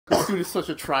dude is such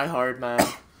a tryhard, man.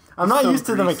 I'm not used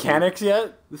to the mechanics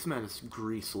yet. This man is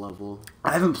grease level.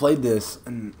 I haven't played this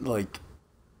in, like,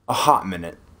 a hot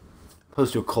minute.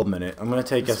 Opposed to a cold minute. I'm gonna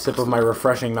take a sip of my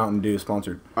refreshing Mountain Dew,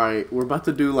 sponsored. Alright, we're about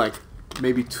to do, like,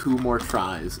 maybe 2 more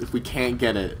tries. If we can't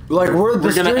get it, like we're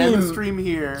gonna end the stream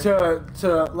here.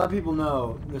 To let people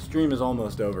know, the stream is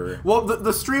almost over. Well,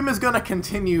 the stream is gonna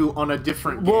continue on a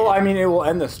different game. Well, I mean, it will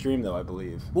end the stream though, I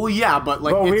believe. Well, yeah, but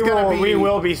like we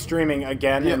will be streaming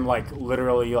again in like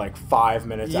literally like 5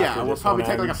 minutes. Yeah, after we'll this probably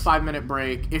one take like a ends. 5-minute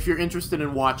break. If you're interested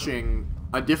in watching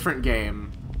a different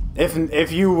game,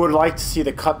 if you would like to see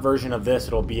the cut version of this,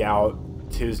 it'll be out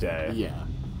Tuesday. Yeah.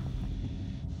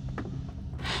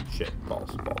 Shit. Balls.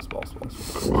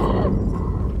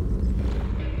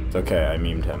 It's okay, I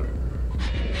memed him.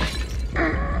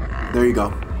 There you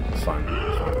go. It's fine.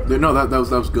 No, that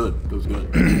was good. That was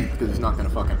good. Because he's not gonna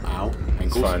fucking ow.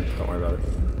 Ankles. It's fine. Don't worry about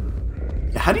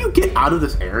it. How do you get out of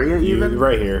this area even?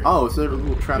 Right here. Oh, is there a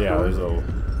little trap door? There's a little...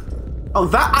 Oh,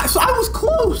 so I was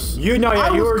close! You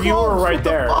were right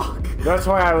there. Fuck? That's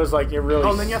why I was like, it really... Oh,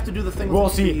 and then you have to do the thing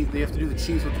with the TV. You have to do the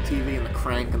cheese with the TV and the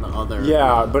crank and the other.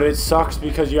 Yeah, but it sucks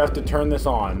because you have to turn this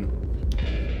on.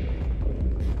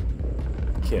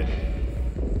 Kid.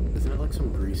 Isn't it like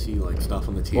some greasy like stuff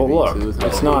on the TV? Well, look, too?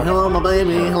 it's not... Hello, my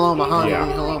baby. Hello, my honey. Yeah.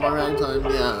 Hello, my ragtime.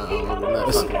 Yeah.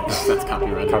 That's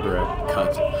copyright. Copyright.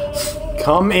 Cut.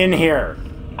 Come in here.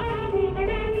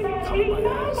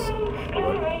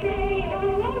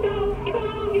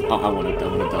 Oh, I want to die.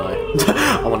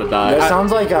 I want to die. That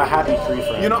sounds like a happy tree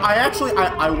friend. You know,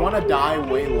 I want to die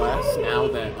way less now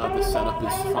that the setup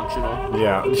is functional.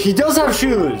 Yeah. He does have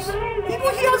shoes. He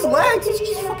has legs. He's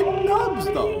just fucking nubs,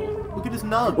 though. Look at his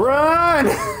nubs. Run!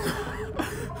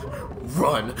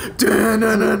 Run.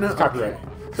 Da-na-na-na. Copyright.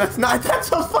 That's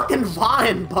a fucking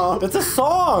vine, bub. That's a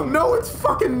song. No, it's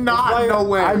fucking not. No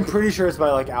way. I'm pretty sure it's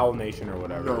by like Owl Nation or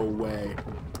whatever. No way.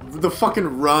 The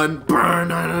fucking run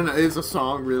burn is a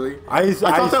song, really. I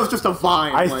thought that was just a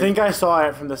vine. I think I saw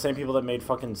it from the same people that made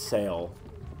fucking Sail.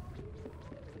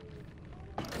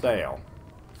 Sail.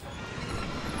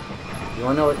 You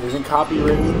wanna know what isn't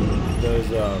copywritten? There's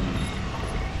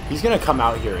he's gonna come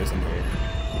out here, isn't he?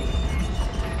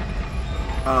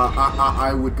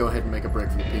 I would go ahead and make a break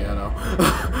for the piano.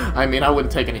 I mean, I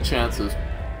wouldn't take any chances.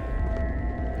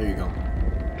 There you go.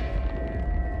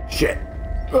 Shit.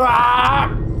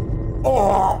 Ah!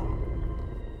 Oh!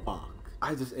 Fuck.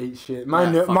 I just ate shit.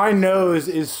 My nose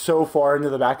is so far into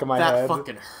the back of my head. That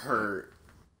fucking hurt.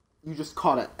 You just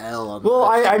caught an L on Well,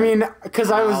 I mean,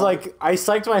 because I was like, I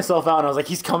psyched myself out and I was like,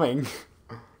 he's coming.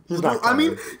 He's not coming. I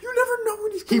mean, you never know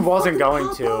when he's gonna He wasn't going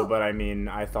pop to, up. but I mean,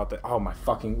 I thought that, oh my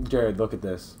fucking, Jared, look at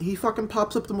this. He fucking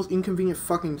pops up the most inconvenient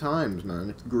fucking times,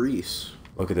 man. It's grease.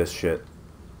 Look at this shit.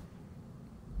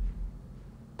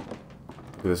 Look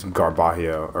at this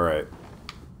Garbaggio. Alright.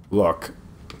 Look.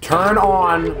 Turn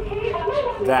on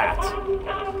that.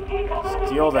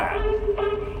 Steal that.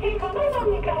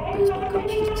 Baseball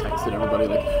coach just texted everybody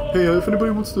like, "Hey, if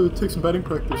anybody wants to take some batting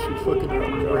practice,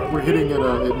 we're hitting at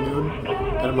noon."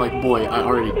 And I'm like, "Boy, I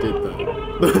already did that."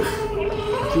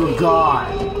 Dear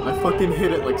God. I fucking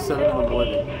hit it like 7 in the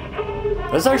morning.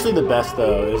 That's actually the best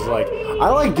though. Is like I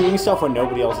like doing stuff when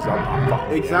nobody else is on. Oh,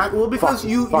 fuck. Exactly. Well, because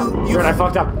you Jared, I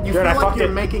fucked up. You Jared, I feel like fucked you're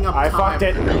it. making up I time. fucked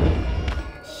it.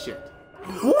 Shit.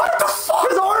 What the fuck?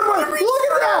 His armor! Look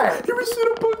at that! You reached in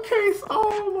a bookcase.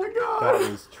 Oh my god. That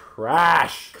is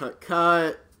trash.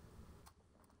 Cut.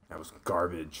 That was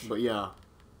garbage. But yeah,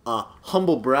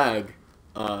 humble brag.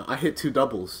 I hit 2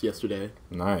 doubles yesterday.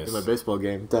 Nice. In my baseball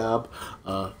game. Dab.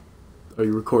 Are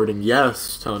you recording?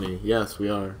 Yes, Tony. Yes, we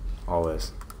are.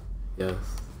 Always. Yes.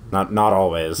 Not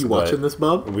always. You watching this,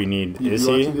 bub? We need. Is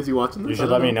he watching this? You should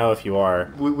let me know if you are.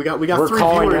 We got We're 3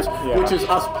 calling viewers, it, yeah. which is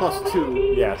us plus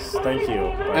 2. Yes, thank you.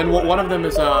 And one of them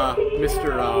is Mr.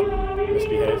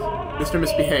 Misbehave. Mr.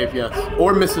 Misbehave, yes,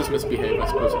 or Mrs. Misbehave, I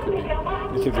suppose it could be.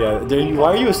 It could be.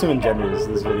 Why are you assuming genders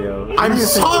in this video? I'm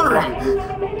sorry.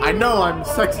 I know I'm a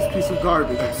sexist piece of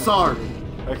garbage. I'm sorry.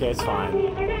 Okay, it's fine.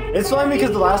 It's fine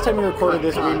because the last time we recorded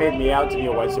this, we made me out to be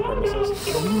a white supremacist.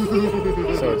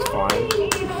 So it's fine.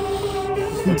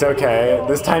 It's okay.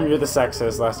 This time you're the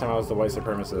sexist. Last time I was the white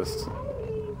supremacist.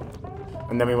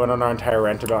 And then we went on our entire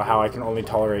rant about how I can only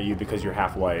tolerate you because you're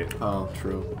half white. Oh,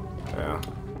 true. Yeah.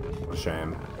 What a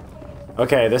shame.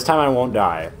 Okay, this time I won't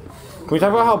die. Can we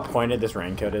talk about how pointed this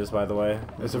raincoat is, by the way?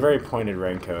 It's a very pointed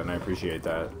raincoat, and I appreciate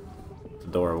that. It's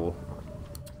adorable.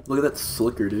 Look at that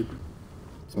slicker, dude.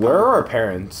 Where are our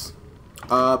parents?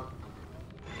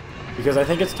 Because I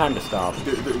think it's time to stop.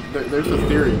 There's a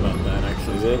theory about that,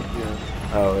 actually. Is it? Yeah.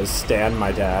 Oh, is Stan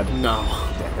my dad? No.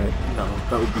 Damn No,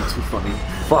 that would be too funny.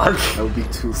 Fuck. That would be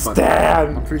too funny.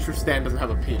 Stan! I'm pretty sure Stan doesn't have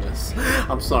a penis.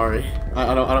 I'm sorry.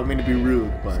 I don't mean to be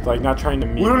rude, but It's like not trying to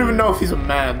meet we don't you. even know if he's a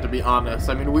man, to be honest.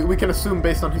 I mean, we can assume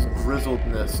based on his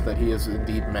grizzledness that he is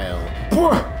indeed male.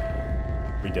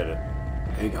 We did it.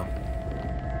 There you go.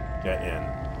 Get in.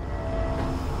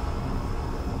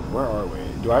 Where are we?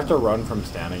 Do I have to run from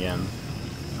Stan again?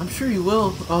 I'm sure you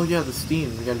will. Oh yeah, the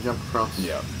steam. We gotta jump across.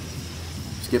 Yeah.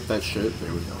 Skip that shit.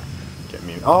 There we go. Get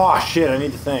me. Oh shit! I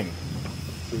need the thing.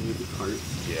 We need the cart.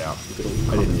 Yeah.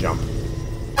 I didn't jump.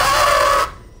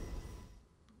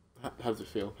 How does it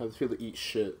feel? How does it feel to eat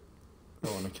shit? I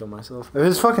want to kill myself. If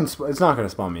it's fucking, it's not gonna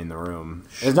spawn me in the room.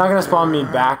 It's not gonna spawn me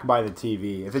back by the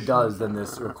TV. If it does, then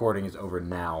this recording is over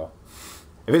now.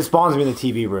 If it spawns me in the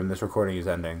TV room, this recording is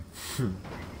ending.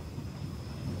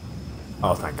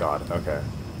 Oh, thank God. Okay.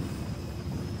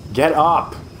 Get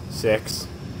up, 6.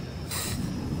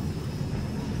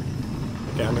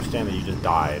 I understand that you just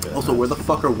died. Also, where the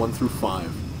fuck are 1 through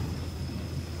 5?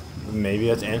 Maybe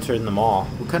that's answered in the mall.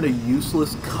 What kind of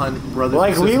useless cunt brothers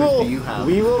Like and we sisters will, do you have?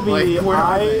 we will be. Like, where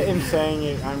are I they? am saying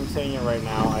it. I'm saying it right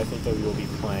now. I think that we will be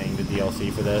playing the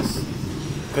DLC for this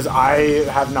because I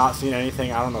have not seen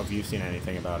anything. I don't know if you've seen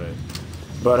anything about it,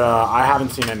 but I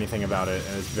haven't seen anything about it,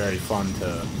 and it's very fun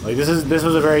to like. This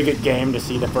was a very good game to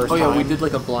see the first time. Oh yeah, we did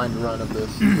like a blind run of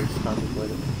this the first time we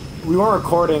played it. We weren't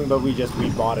recording, but we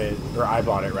bought it, or I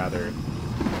bought it rather,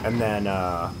 and then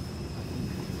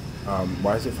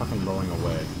why is it fucking rolling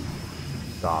away?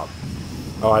 Stop.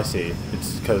 Oh, I see.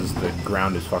 It's because the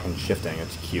ground is fucking shifting.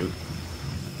 It's cute.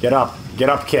 Get up,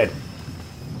 kid.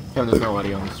 Kevin, there's no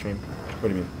audio on the stream. What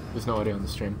do you mean? There's no audio on the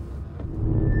stream.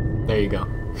 There you go.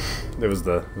 It was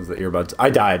the earbuds. I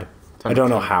died. I don't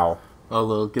know how.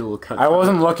 Oh, get a little cut. I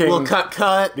wasn't looking. Little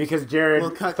cut. Because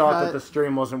Jared cut. thought that the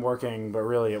stream wasn't working, but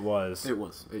really it was. It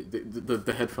was.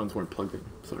 The headphones weren't plugged in.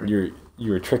 Sorry.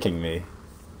 You were tricking me.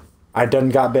 I done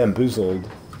got bamboozled,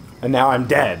 and now I'm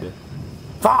dead.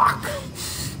 Fuck!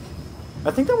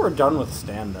 I think that we're done with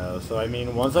Stan though, so I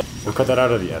mean, we'll cut that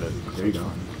out of the edit. There you go.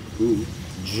 Ooh.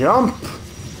 Jump!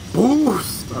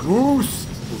 Boost! Boost!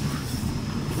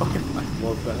 Fucking, I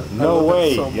love that. No I love way,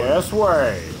 that so much. yes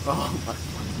way! Oh my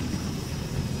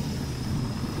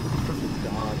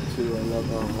God, too. I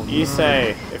love Issei,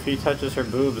 if he touches her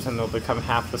boobs, then they'll become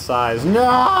half the size. No!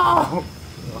 Oh,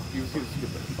 he was getting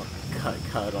fucking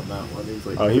cut on that one. He was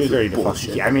like, Oh, he was ready to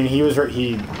bullshit. fuck. I mean, he.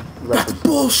 That's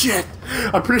bullshit!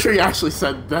 I'm pretty sure he actually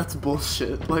said that's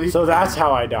bullshit. Like, So that's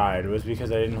how I died, was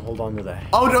because I didn't hold on to the.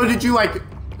 oh no, did you like...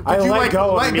 I Did you let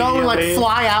go and like immediately,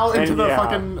 fly out into and, the yeah,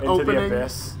 fucking into opening? the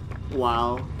abyss.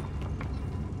 Wow.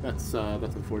 That's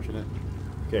unfortunate.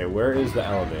 Okay, where is the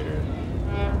elevator?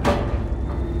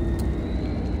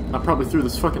 Not probably through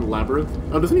this fucking labyrinth.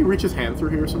 Oh, doesn't he reach his hand through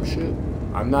here or some shit?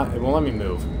 I'm not. It won't let me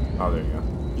move. Oh, there you go.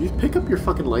 Did you pick up your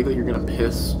fucking leg that you're gonna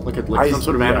piss like some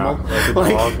sort of animal? Like a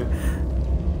Like- dog.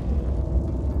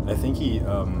 I think he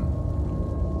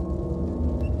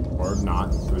or not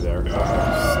through there.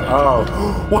 Oh,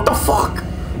 What the fuck?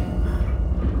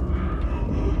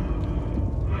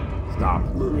 stop!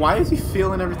 Why is he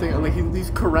feeling everything? Like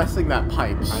he's caressing that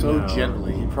pipe I so know.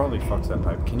 gently. He probably fucks that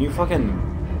pipe. Can you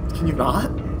fucking? Can you not?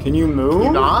 Can you move? Can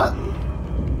you not?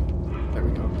 There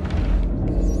we go.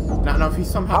 Now if he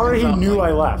somehow How did ends he up, knew like,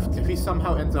 I left? If he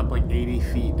somehow ends up like 80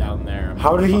 feet down there. I'm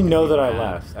How did he fucking know that I mad.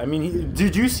 left? I mean,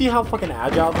 did you see how fucking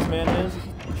agile this man is?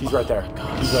 He's right there.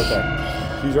 He's right there.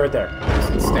 He's right there.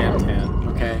 Stan Tan,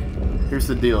 okay? Here's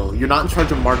the deal. You're not in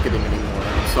charge of marketing anymore.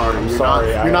 I'm sorry. You're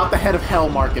sorry, You're not the head of hell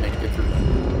marketing. Get through that.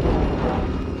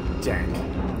 Dang.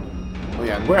 Oh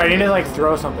yeah. Wait, I need to like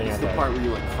throw something It's at the that. part where you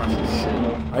like crush his shit.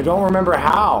 I don't remember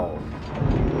how.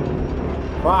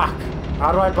 Fuck.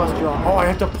 How do I bust you off? Oh, I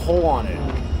have to pull on it.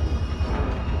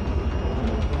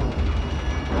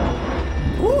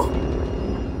 Woo!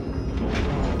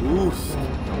 Boost.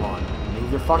 Come on.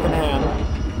 Move your fucking hand.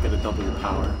 You gotta double your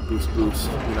power. Boost, you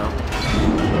know?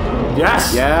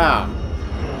 Yes! Yeah!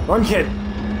 Run, kid!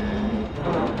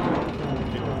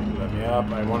 Let me up.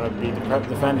 I want to be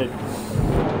defended.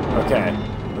 Okay.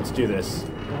 Let's do this.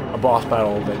 A boss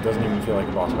battle that doesn't even feel like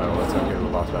a boss battle. That's how good of a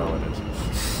boss battle it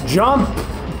is. Jump!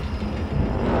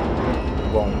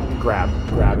 Boom. Grab.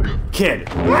 Kid!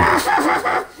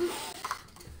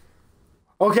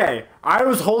 Okay. I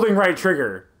was holding right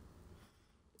trigger.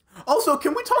 Also,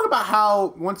 can we talk about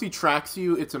how once he tracks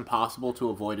you, it's impossible to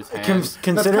avoid his hand?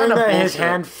 Considering That's kinda that his bullshit.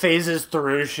 hand phases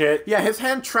through shit. Yeah, his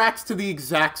hand tracks to the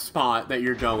exact spot that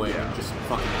you're going. And just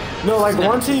fucking. No, like snap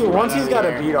once you right he's out got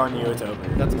of a the beat air. on you, it's over.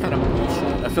 That's kind of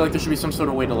bullshit. I feel like there should be some sort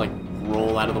of way to like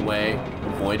roll out of the way,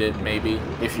 avoid it maybe,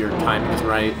 if your timing is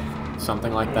right.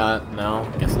 Something like that. No,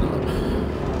 I guess not.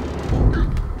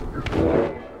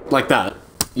 Like that.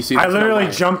 You see? I There's no literally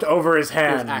way. jumped over his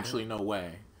hand. There's actually no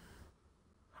way.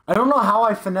 I don't know how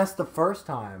I finessed the first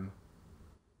time.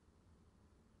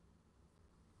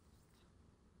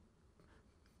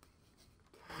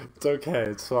 It's okay,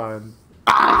 it's fine.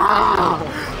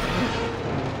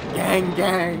 Gang,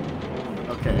 gang.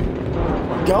 Okay.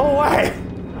 Go away!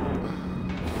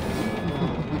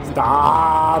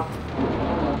 Stop!